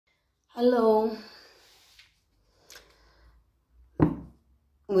Hello,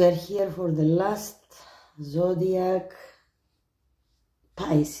 we are here for the last zodiac,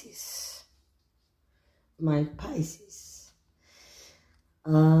 Pisces. My Pisces.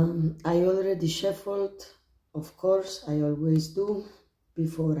 I already shuffled, of course, I always do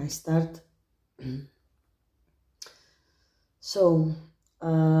before I start. So,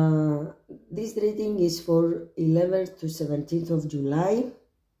 this reading is for 11th to 17th of July.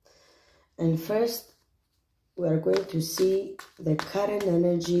 And first, we are going to see the current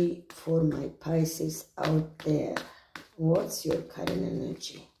energy for my Pisces out there. What's your current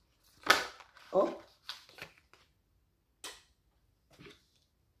energy? Oh,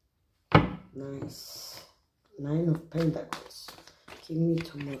 nice. 9 of Pentacles. Give me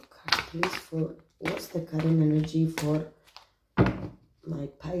 2 more cards, please. For what's the current energy for my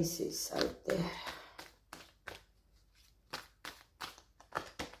Pisces out there?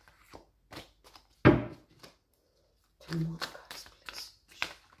 More cards, please.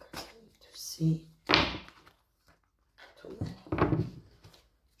 Because I need to see. Too many.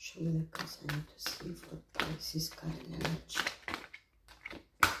 Show me the cards I need to see for Pisces current energy.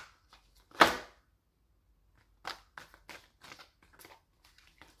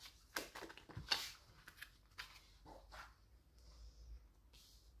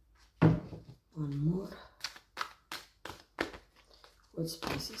 One more. What's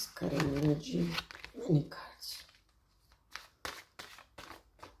Pisces current energy? Many cards.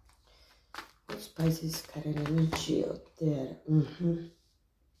 Pisces current energy out there.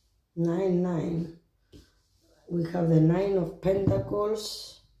 9. We have the 9 of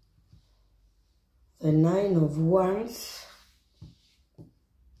Pentacles, the 9 of Wands,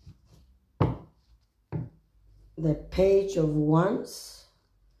 the Page of Wands,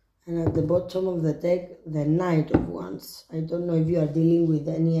 and at the bottom of the deck, the Knight of Wands. I don't know if you are dealing with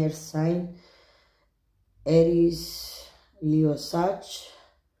any air sign, Aries, Leo, Sag,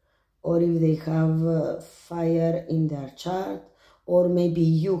 or if they have fire in their chart, or maybe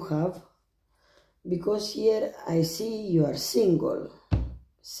you have, because here I see you are single,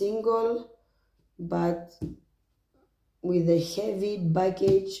 but with a heavy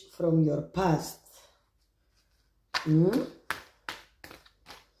baggage from your past.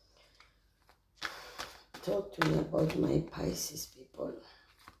 Talk to me about my Pisces people.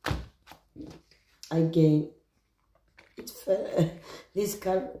 Again, this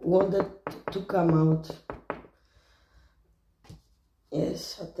card wanted to come out.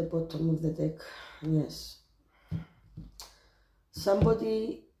 Yes, at the bottom of the deck. Yes.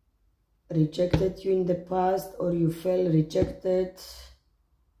 Somebody rejected you in the past, or you felt rejected.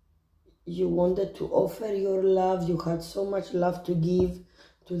 You wanted to offer your love. You had so much love to give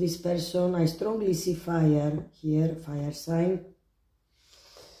to this person. I strongly see fire here, fire sign.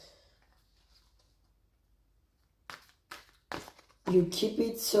 You keep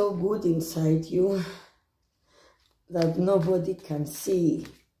it so good inside you that nobody can see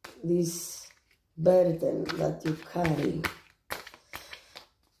this burden that you carry.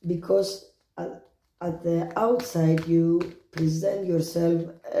 Because at the outside you present yourself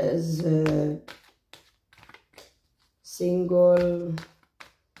as a single,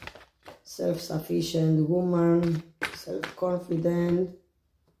 self-sufficient woman, self-confident.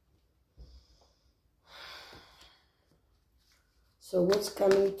 So what's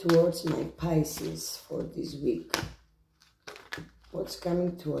coming towards my Pisces for this week? What's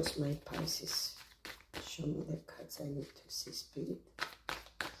coming towards my Pisces? Show me the cards I need to see, Spirit.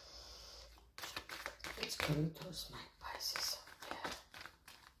 What's coming towards my Pisces out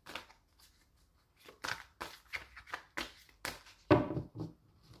there?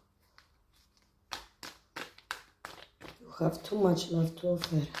 You have too much love to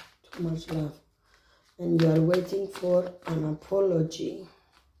offer, too much love. And you are waiting for an apology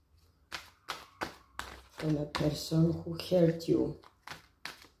from a person who hurt you.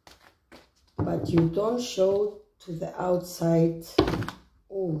 But you don't show to the outside.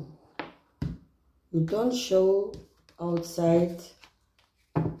 Oh, you don't show outside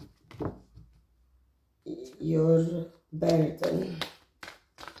your burden.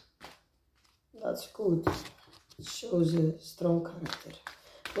 That's good. It shows a strong character.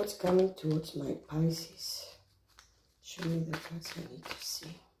 What's coming towards my Pisces? Show me the cards I need to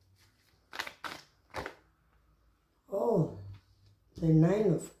see. Oh, the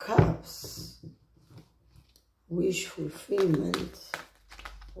 9 of Cups. Wish fulfillment.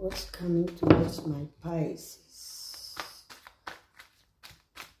 What's coming towards my Pisces?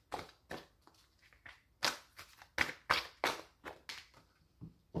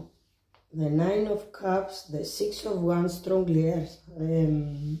 The 9 of Cups, the 6 of Wands, strongly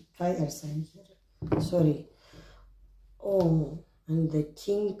fire sign here. Sorry. Oh, and the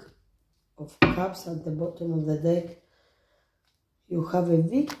King of Cups at the bottom of the deck. You have a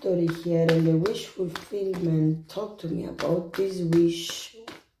victory here and a wish fulfillment. Talk to me about this wish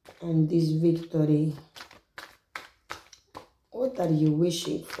and this victory. What are you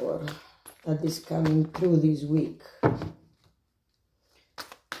wishing for that is coming through this week?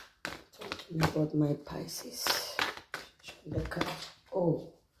 Talk to me about my Pisces. The card.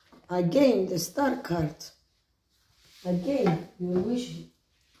 Oh, again the Star card. Again, your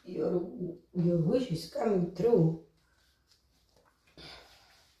wish is coming true.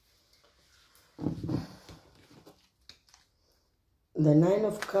 The Nine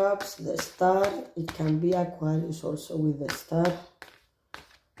of Cups, the Star, it can be Aquarius also with the Star.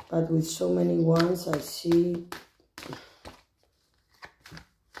 But with so many ones, I see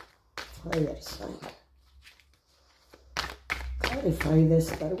fire sign. Clarify the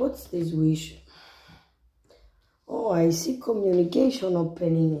Star. What's this wish? Oh, I see communication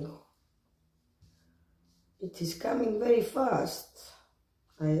opening. It is coming very fast.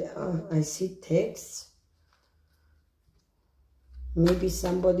 I see texts. Maybe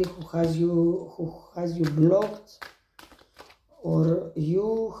somebody who has you blocked, or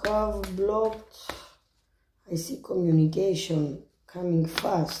you have blocked. I see communication coming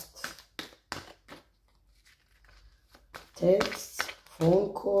fast. Texts, phone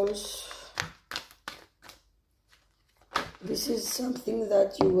calls. This is something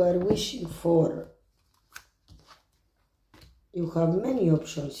that you are wishing for. You have many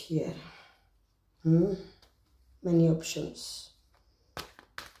options here. Many options.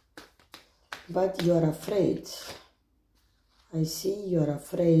 But you are afraid. I see you are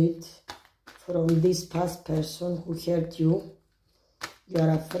afraid from this past person who hurt you. You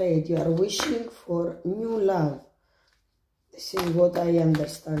are afraid. You are wishing for new love. This is what I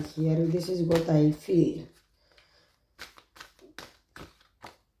understand here. This is what I feel.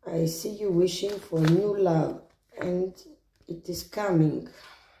 I see you wishing for new love, and it is coming.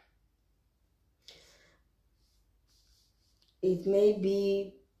 It may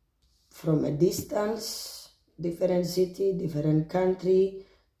be from a distance, different city, different country,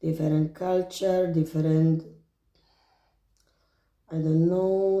 different culture, different, I don't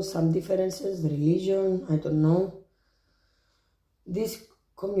know, some differences, religion, I don't know. This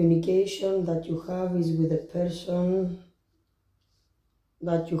communication that you have is with a person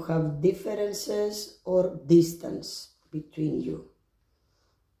that you have differences or distance between you.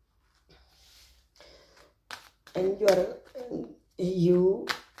 And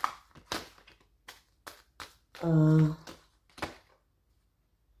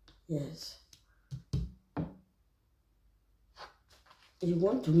yes, you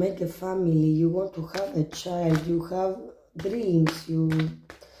want to make a family, you want to have a child, you have dreams, you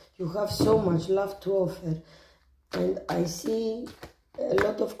have so much love to offer. And I see a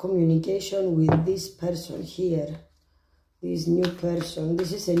lot of communication with this person here, this new person.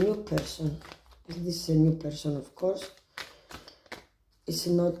 This is a new person. This is a new person, of course. It's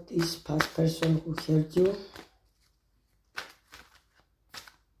not this past person who hurt you.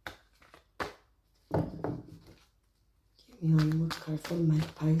 Give me one more card for my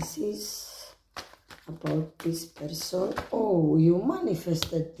Pisces about this person. Oh, you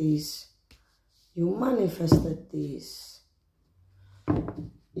manifested this. You manifested this.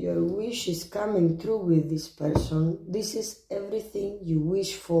 Your wish is coming through with this person. This is everything you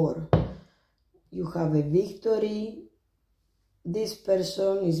wish for. You have a victory. This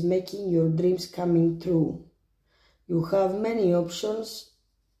person is making your dreams coming true. You have many options,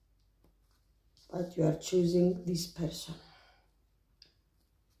 but you are choosing this person.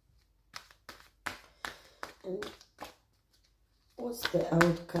 And what's the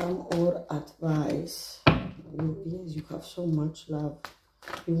outcome or advice? Yes, you have so much love.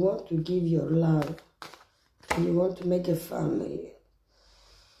 You want to give your love. You want to make a family.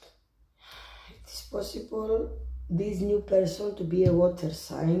 It is possible this new person to be a water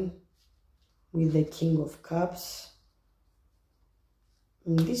sign with the King of Cups.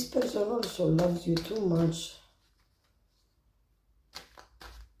 And this person also loves you too much.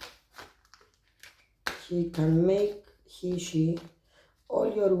 He can make, she,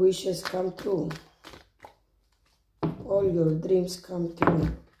 all your wishes come true. All your dreams come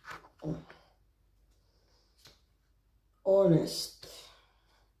true. Honest,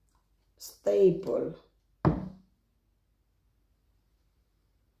 stable,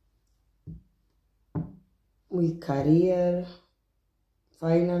 with career,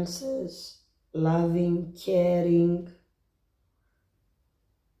 finances, loving, caring.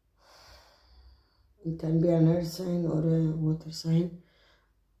 It can be an earth sign or a water sign.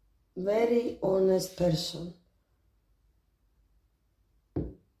 very honest person.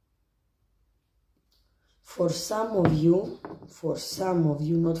 For some of you,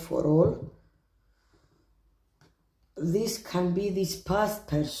 not for all, this can be this past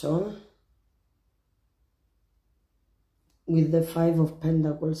person with the Five of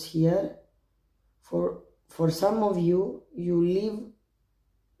Pentacles here. For some of you, you leave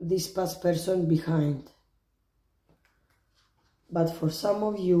this past person behind. But for some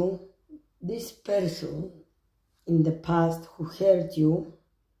of you, this person in the past who hurt you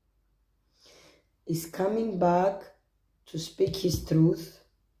is coming back to speak his truth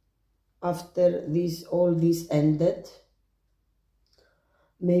after all this ended.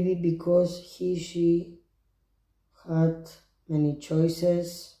 Maybe because she had many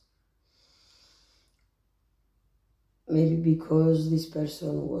choices. Maybe because this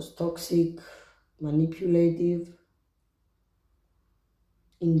person was toxic, manipulative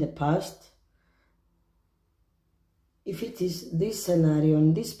in the past. If it is this scenario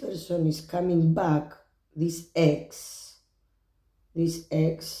and this person is coming back, this ex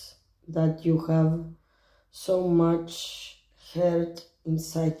that you have so much hurt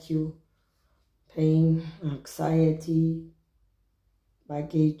inside you, pain, anxiety,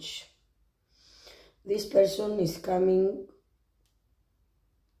 baggage. This person is coming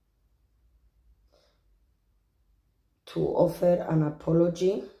to offer an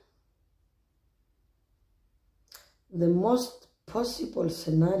apology. The most possible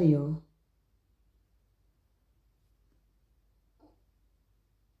scenario,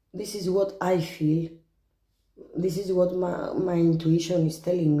 this is what I feel, this is what my intuition is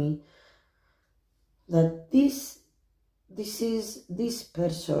telling me, that this is this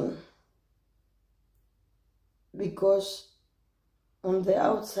person, because on the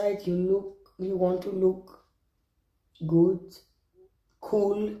outside you want to look good,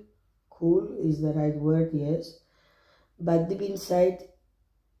 cool is the right word, yes, but deep inside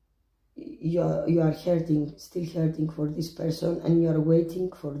you are hurting, still hurting for this person, and you are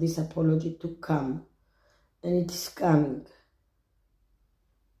waiting for this apology to come, and it is coming.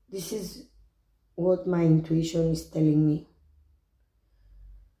 This is what my intuition is telling me.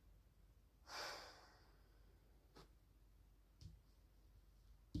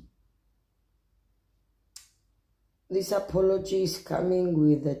 This apology is coming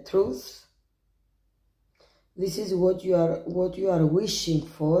with the truth. This is what you are wishing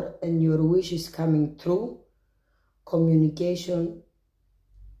for, and your wish is coming true. Communication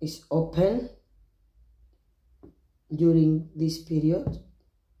is open during this period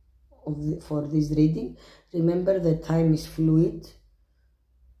for this reading. Remember, the time is fluid.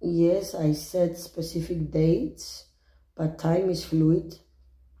 Yes, I said specific dates, but time is fluid.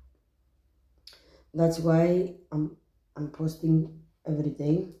 That's why I'm posting every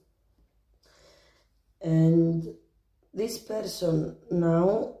day. And this person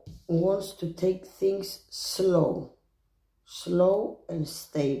now wants to take things slow and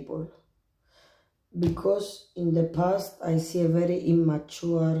stable. Because in the past I see a very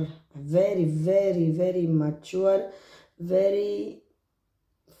immature, very immature, very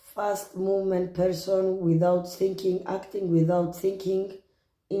fast movement person without thinking, acting without thinking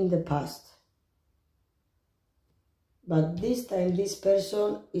in the past. But this time, this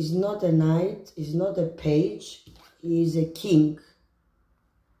person is not a knight, is not a page, he is a king.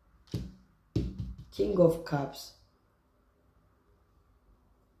 King of Cups.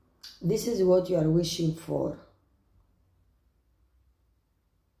 This is what you are wishing for.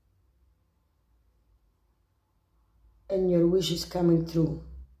 And your wish is coming true.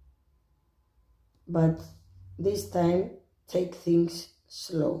 But this time, take things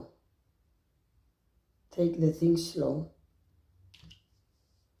slow. Take the things slow.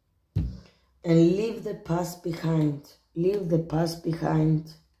 And leave the past behind. Leave the past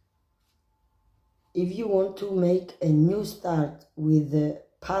behind. If you want to make a new start with the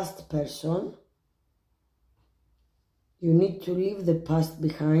past person, you need to leave the past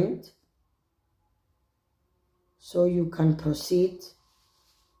behind so you can proceed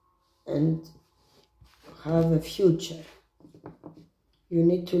and have a future. You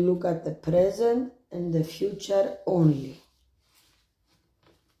need to look at the present and the future only.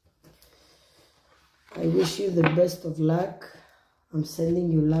 I wish you the best of luck. I'm sending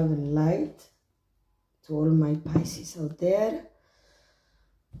you love and light to all my Pisces out there.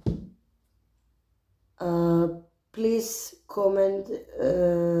 Please comment,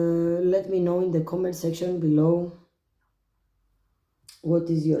 let me know in the comment section below what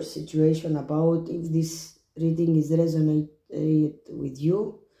is your situation about, if this reading is resonate with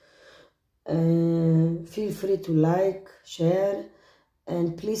you. Feel free to like, share,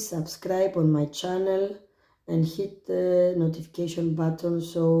 and please subscribe on my channel and hit the notification button,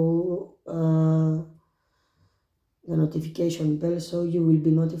 so the notification bell, so you will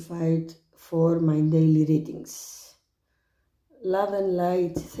be notified for my daily readings. Love and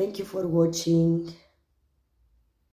light. Thank you for watching.